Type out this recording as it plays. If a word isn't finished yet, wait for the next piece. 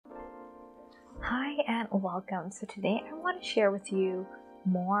Hi and welcome. So today I want to share with you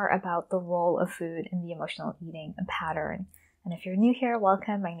more about the role of food in the emotional eating pattern. And if you're new here,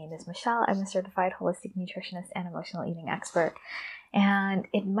 welcome. My name is Michelle. I'm a certified holistic nutritionist and emotional eating expert. And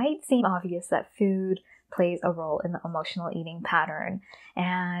it might seem obvious that food plays a role in the emotional eating pattern.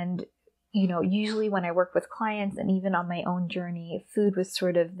 And usually when I work with clients and even on my own journey, food was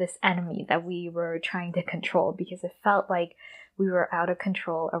sort of this enemy that we were trying to control because it felt like we were out of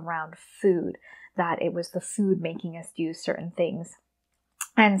control around food, that it was the food making us do certain things.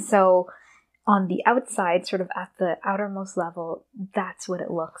 And so on the outside, sort of at the outermost level, that's what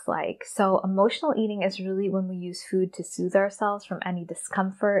it looks like. So emotional eating is really when we use food to soothe ourselves from any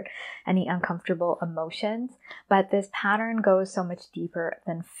discomfort, any uncomfortable emotions. But this pattern goes so much deeper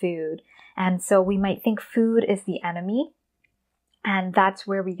than food. And so we might think food is the enemy. And that's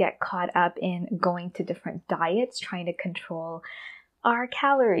where we get caught up in going to different diets, trying to control our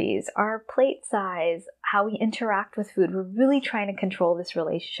calories, our plate size, how we interact with food. We're really trying to control this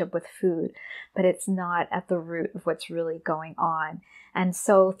relationship with food, but it's not at the root of what's really going on. And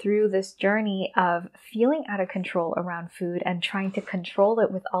so through this journey of feeling out of control around food and trying to control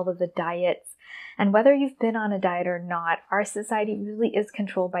it with all of the diets, and whether you've been on a diet or not, our society really is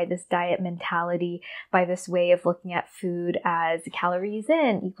controlled by this diet mentality, by this way of looking at food as calories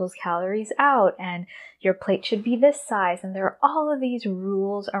in equals calories out, and your plate should be this size. And there are all of these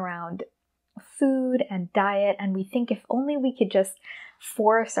rules around food and diet, and we think if only we could just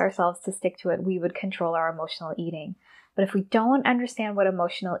force ourselves to stick to it, we would control our emotional eating. But if we don't understand what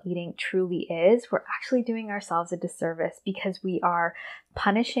emotional eating truly is, we're actually doing ourselves a disservice because we are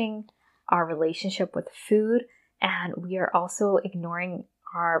punishing our relationship with food, and we are also ignoring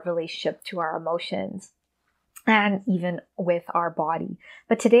our relationship to our emotions and even with our body.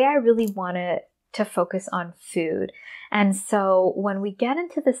 But today I really wanted to focus on food. And so when we get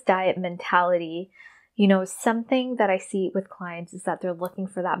into this diet mentality, something that I see with clients is that they're looking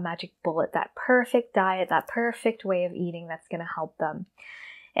for that magic bullet, that perfect diet, that perfect way of eating that's going to help them.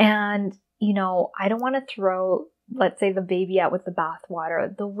 And, I don't want to throw, let's say, the baby out with the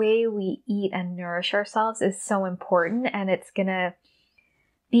bathwater. The way we eat and nourish ourselves is so important, and it's going to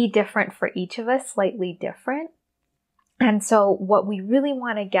be different for each of us, slightly different. And so what we really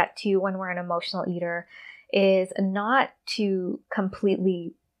want to get to when we're an emotional eater is not to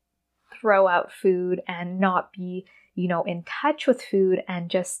completely throw out food and not be, in touch with food and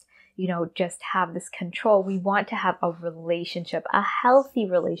just have this control. We want to have a relationship, a healthy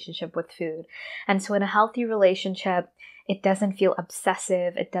relationship with food. And so in a healthy relationship, it doesn't feel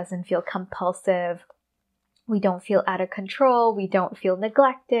obsessive. It doesn't feel compulsive. We don't feel out of control. We don't feel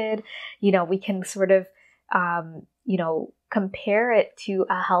neglected. We can sort of, compare it to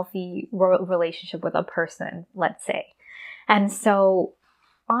a healthy relationship with a person, let's say. And so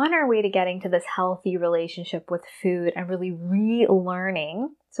on our way to getting to this healthy relationship with food and really relearning,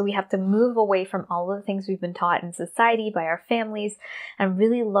 so we have to move away from all of the things we've been taught in society by our families and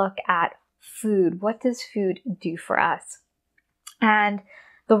really look at food. What does food do for us? And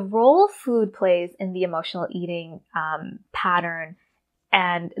the role food plays in the emotional eating pattern,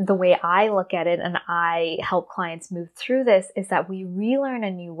 and the way I look at it and I help clients move through this, is that we relearn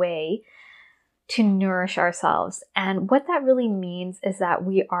a new way to nourish ourselves. And what that really means is that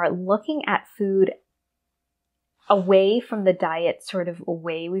we are looking at food away from the diet sort of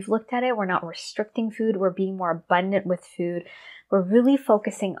way we've looked at it. We're not restricting food. We're being more abundant with food. We're really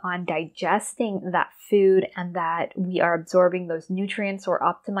focusing on digesting that food and that we are absorbing those nutrients or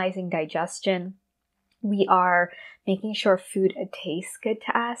optimizing digestion. We are making sure food tastes good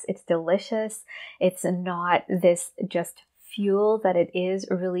to us. It's delicious. It's not this just fuel that it is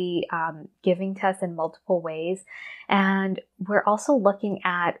really giving to us in multiple ways. And we're also looking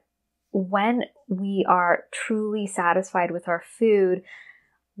at when we are truly satisfied with our food,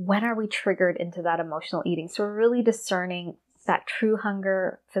 when are we triggered into that emotional eating? So we're really discerning that true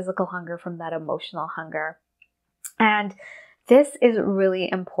hunger, physical hunger, from that emotional hunger. And this is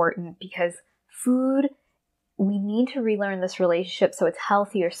really important because food, we need to relearn this relationship so it's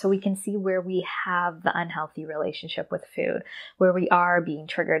healthier, so we can see where we have the unhealthy relationship with food, where we are being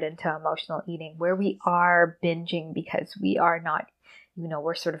triggered into emotional eating, where we are binging because we are not,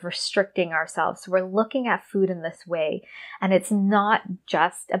 we're sort of restricting ourselves. So we're looking at food in this way. And it's not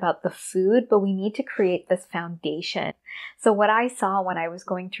just about the food, but we need to create this foundation. So what I saw when I was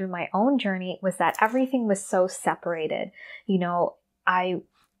going through my own journey was that everything was so separated.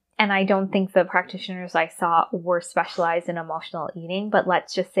 And I don't think the practitioners I saw were specialized in emotional eating, but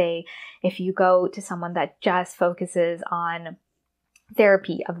let's just say if you go to someone that just focuses on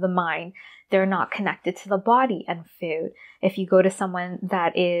therapy of the mind. They're not connected to the body and food. If you go to someone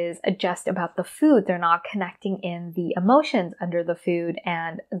that is just about the food, they're not connecting in the emotions under the food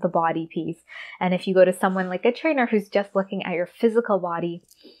and the body piece. And if you go to someone like a trainer who's just looking at your physical body,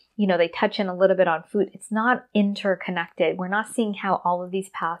 you know, they touch in a little bit on food. It's not interconnected. We're not seeing how all of these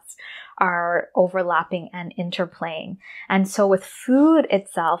paths are overlapping and interplaying. And so with food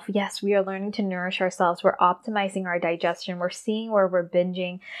itself, yes, we are learning to nourish ourselves. We're optimizing our digestion. We're seeing where we're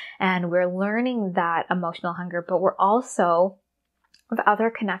binging and we're learning that emotional hunger, but we're also, the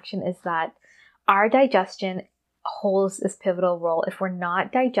other connection is that our digestion holds this pivotal role if we're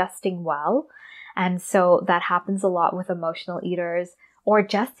not digesting well. And so that happens a lot with emotional eaters. Or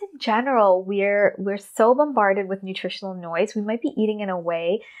just in general, we're so bombarded with nutritional noise. We might be eating in a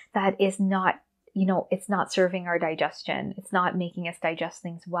way that is not, you know, it's not serving our digestion. It's not making us digest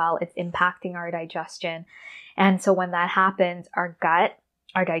things well. It's impacting our digestion. And so when that happens, our gut,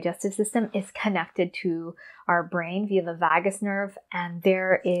 our digestive system is connected to our brain via the vagus nerve, and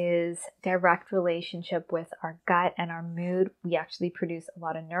there is direct relationship with our gut and our mood. We actually produce a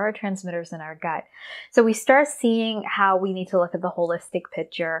lot of neurotransmitters in our gut. So we start seeing how we need to look at the holistic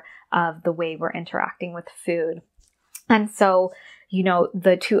picture of the way we're interacting with food. And so, you know,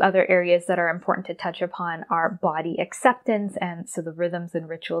 the two other areas that are important to touch upon are body acceptance, and so the rhythms and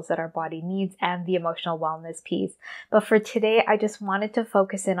rituals that our body needs, and the emotional wellness piece. But for today, I just wanted to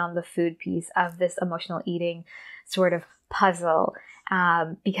focus in on the food piece of this emotional eating sort of puzzle,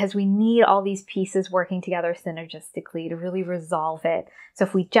 because we need all these pieces working together synergistically to really resolve it. So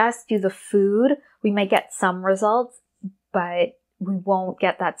if we just do the food, we might get some results, but we won't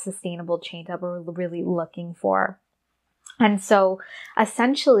get that sustainable change that we're really looking for. And so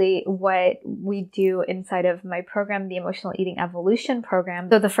essentially what we do inside of my program, the Emotional Eating Evolution program,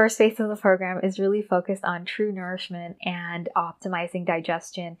 so the first phase of the program is really focused on true nourishment and optimizing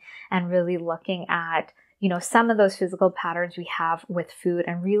digestion and really looking at, you know, some of those physical patterns we have with food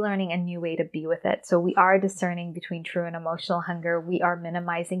and relearning a new way to be with it. So we are discerning between true and emotional hunger. We are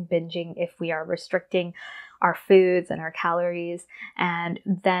minimizing binging if we are restricting our foods and our calories. And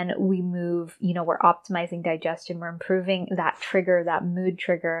then we move, you know, we're optimizing digestion. We're improving that trigger, that mood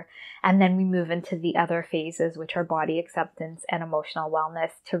trigger. And then we move into the other phases, which are body acceptance and emotional wellness,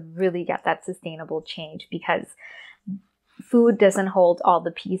 to really get that sustainable change, because food doesn't hold all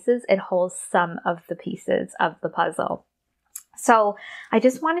the pieces. It holds some of the pieces of the puzzle. So I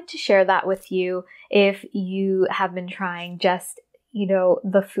just wanted to share that with you. If you have been trying just, you know,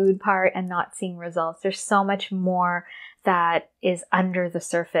 the food part and not seeing results, there's so much more that is under the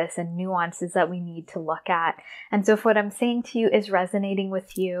surface and nuances that we need to look at. And so if what I'm saying to you is resonating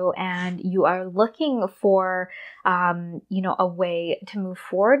with you and you are looking for, you know, a way to move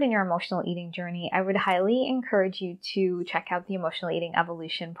forward in your emotional eating journey, I would highly encourage you to check out the Emotional Eating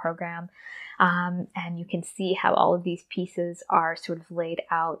Evolution program. And you can see how all of these pieces are sort of laid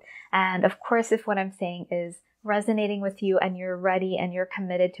out. And of course, if what I'm saying is resonating with you and you're ready and you're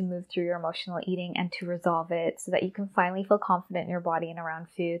committed to move through your emotional eating and to resolve it so that you can finally feel confident in your body and around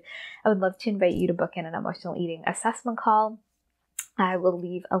food, I would love to invite you to book in an emotional eating assessment call. I will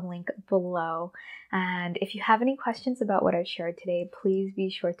leave a link below. And if you have any questions about what I've shared today, please be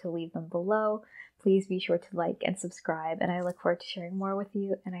sure to leave them below. Please be sure to like and subscribe. And I look forward to sharing more with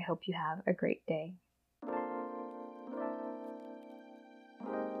you. And I hope you have a great day.